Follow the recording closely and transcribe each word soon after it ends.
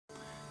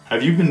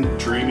Have you been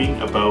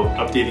dreaming about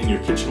updating your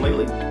kitchen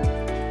lately?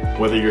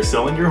 Whether you're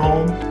selling your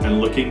home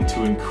and looking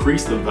to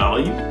increase the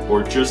value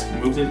or just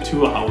moved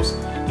into a house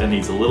that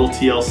needs a little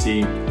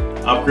TLC,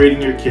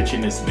 upgrading your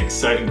kitchen is an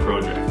exciting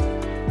project,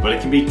 but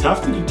it can be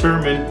tough to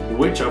determine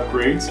which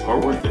upgrades are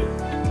worth it.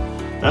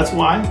 That's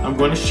why I'm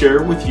going to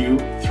share with you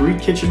 3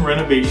 kitchen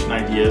renovation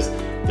ideas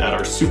that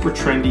are super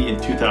trendy in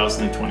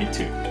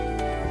 2022.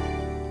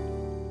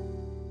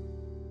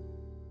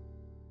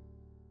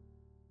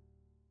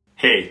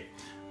 Hey,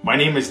 my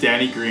name is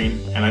Danny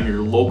Green and I'm your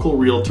local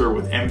realtor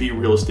with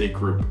MV Real Estate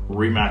Group,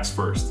 RE/MAX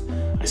First.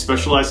 I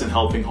specialize in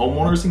helping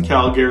homeowners in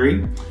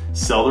Calgary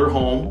sell their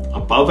home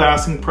above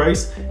asking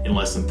price in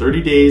less than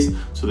 30 days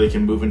so they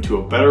can move into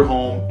a better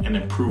home and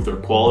improve their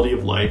quality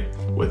of life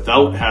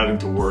without having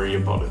to worry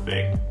about a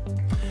thing.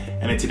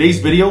 And in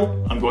today's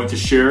video, I'm going to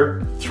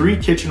share 3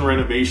 kitchen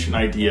renovation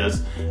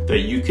ideas that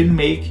you can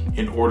make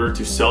in order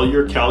to sell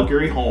your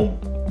Calgary home.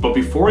 But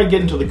before I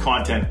get into the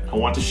content, I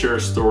want to share a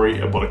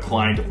story about a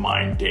client of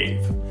mine,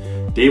 Dave.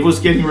 Dave was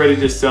getting ready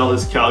to sell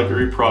his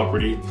Calgary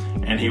property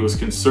and he was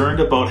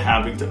concerned about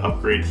having to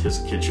upgrade his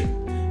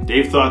kitchen.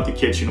 Dave thought the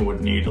kitchen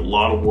would need a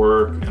lot of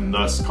work and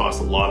thus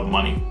cost a lot of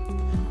money.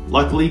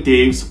 Luckily,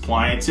 Dave's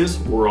appliances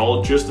were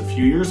all just a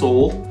few years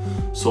old,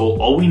 so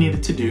all we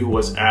needed to do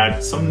was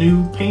add some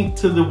new paint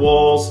to the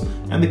walls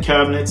and the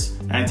cabinets,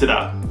 and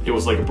ta-da, it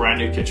was like a brand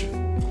new kitchen.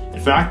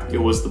 In fact, it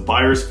was the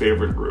buyer's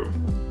favorite room.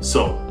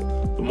 So,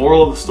 the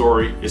moral of the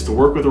story is to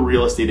work with a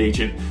real estate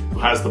agent who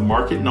has the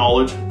market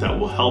knowledge that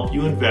will help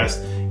you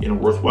invest in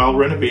worthwhile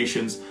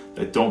renovations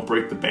that don't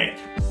break the bank,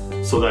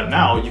 so that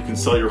now you can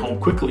sell your home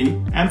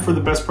quickly and for the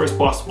best price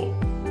possible.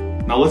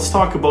 Now let's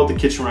talk about the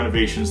kitchen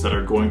renovations that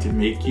are going to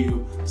make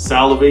you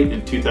salivate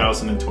in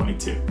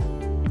 2022.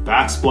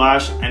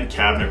 Backsplash and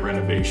cabinet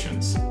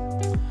renovations.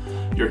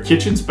 Your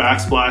kitchen's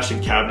backsplash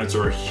and cabinets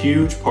are a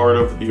huge part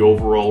of the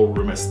overall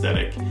room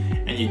aesthetic,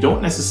 and you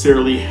don't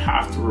necessarily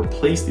have to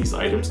replace these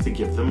items to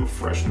give them a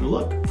fresh new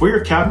look. For your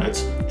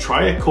cabinets,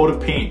 try a coat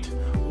of paint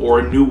or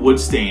a new wood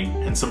stain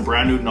and some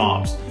brand new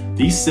knobs.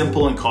 These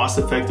simple and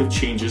cost-effective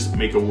changes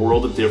make a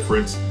world of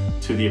difference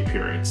to the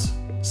appearance.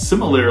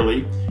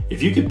 Similarly,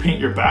 if you could paint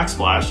your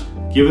backsplash,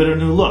 give it a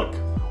new look,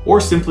 or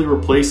simply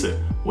replace it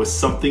with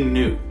something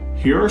new.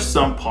 Here are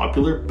some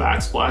popular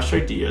backsplash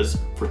ideas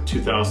for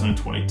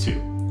 2022.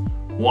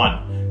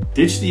 1.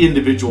 Ditch the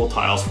individual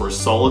tiles for a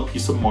solid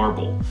piece of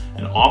marble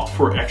and opt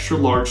for extra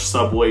large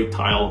subway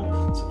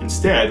tiles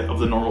instead of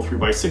the normal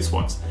 3x6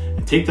 ones,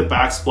 and take the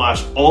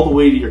backsplash all the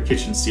way to your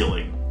kitchen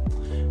ceiling.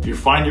 If you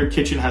find your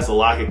kitchen has a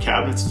lack of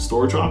cabinets and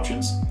storage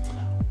options,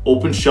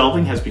 open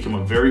shelving has become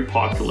a very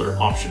popular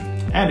option,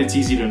 and it's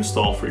easy to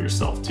install for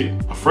yourself too.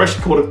 A fresh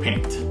coat of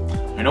paint.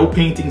 I know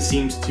painting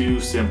seems too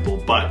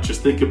simple, but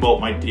just think about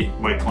my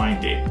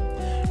client Dave.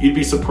 You'd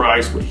be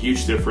surprised what a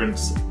huge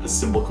difference a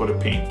simple coat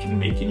of paint can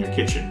make in your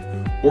kitchen,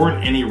 or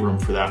in any room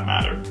for that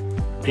matter.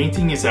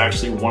 Painting is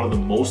actually one of the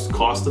most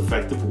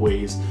cost-effective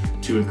ways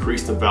to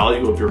increase the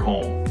value of your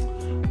home.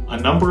 A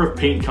number of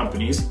paint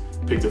companies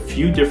picked a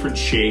few different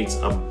shades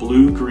of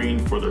blue-green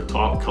for their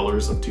top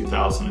colors of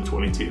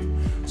 2022.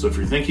 So if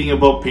you're thinking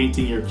about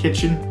painting your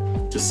kitchen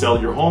to sell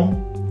your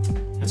home,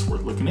 it's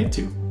worth looking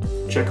into.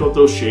 Check out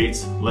those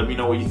shades, let me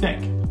know what you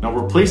think. Now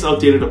replace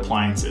outdated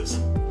appliances.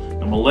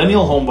 Now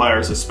millennial home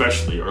buyers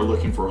especially are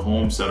looking for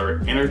homes that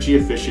are energy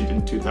efficient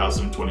in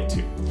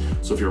 2022.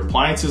 So if your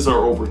appliances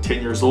are over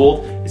 10 years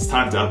old, it's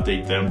time to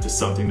update them to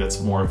something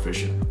that's more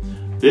efficient.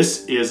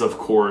 This is of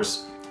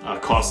course a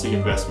costly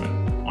investment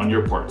on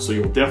your part, so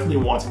you'll definitely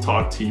want to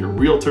talk to your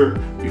realtor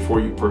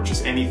before you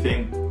purchase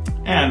anything.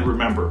 And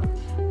remember,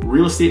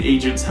 real estate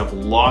agents have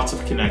lots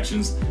of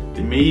connections.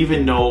 They may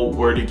even know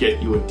where to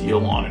get you a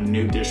deal on a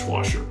new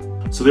dishwasher.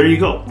 So there you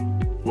go.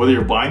 Whether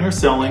you're buying or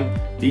selling,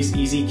 these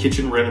easy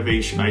kitchen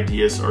renovation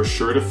ideas are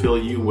sure to fill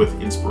you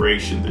with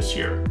inspiration this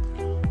year.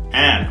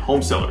 And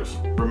home sellers,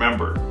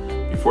 remember,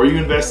 before you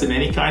invest in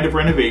any kind of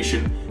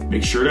renovation,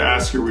 make sure to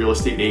ask your real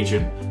estate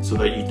agent so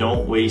that you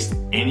don't waste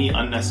any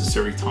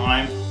unnecessary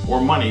time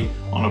or money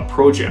on a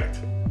project.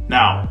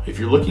 Now, if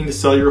you're looking to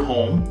sell your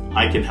home,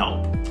 I can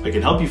help. I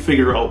can help you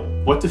figure out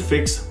what to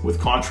fix with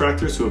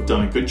contractors who have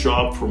done a good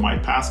job for my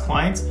past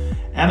clients,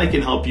 and I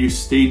can help you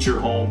stage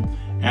your home,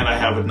 and I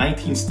have a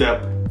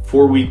 19-step,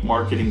 4-week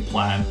marketing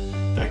plan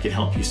that can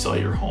help you sell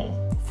your home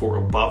for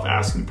above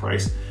asking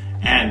price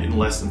and in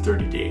less than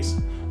 30 days.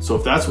 So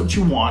if that's what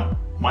you want,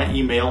 my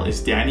email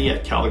is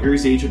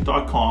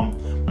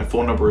danny@calgarysagent.com. My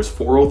phone number is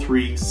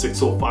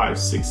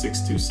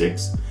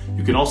 403-605-6626.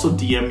 You can also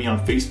DM me on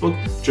Facebook,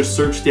 just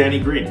search Danny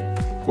Green,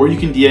 or you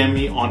can DM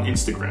me on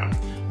Instagram.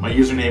 My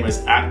username is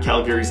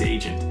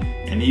 @CalgarysAgent.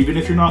 And even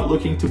if you're not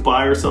looking to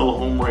buy or sell a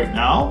home right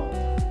now,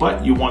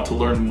 but you want to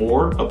learn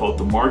more about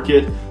the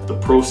market, the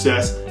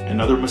process, and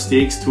other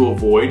mistakes to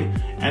avoid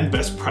and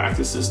best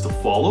practices to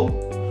follow,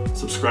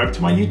 subscribe to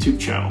my YouTube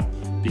channel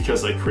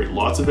because I create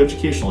lots of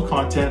educational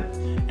content,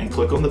 and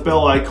click on the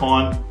bell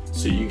icon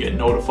so you get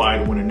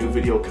notified when a new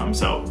video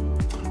comes out.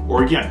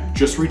 Or again,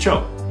 just reach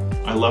out.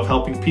 I love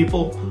helping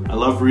people, I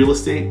love real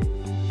estate,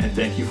 and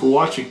thank you for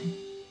watching.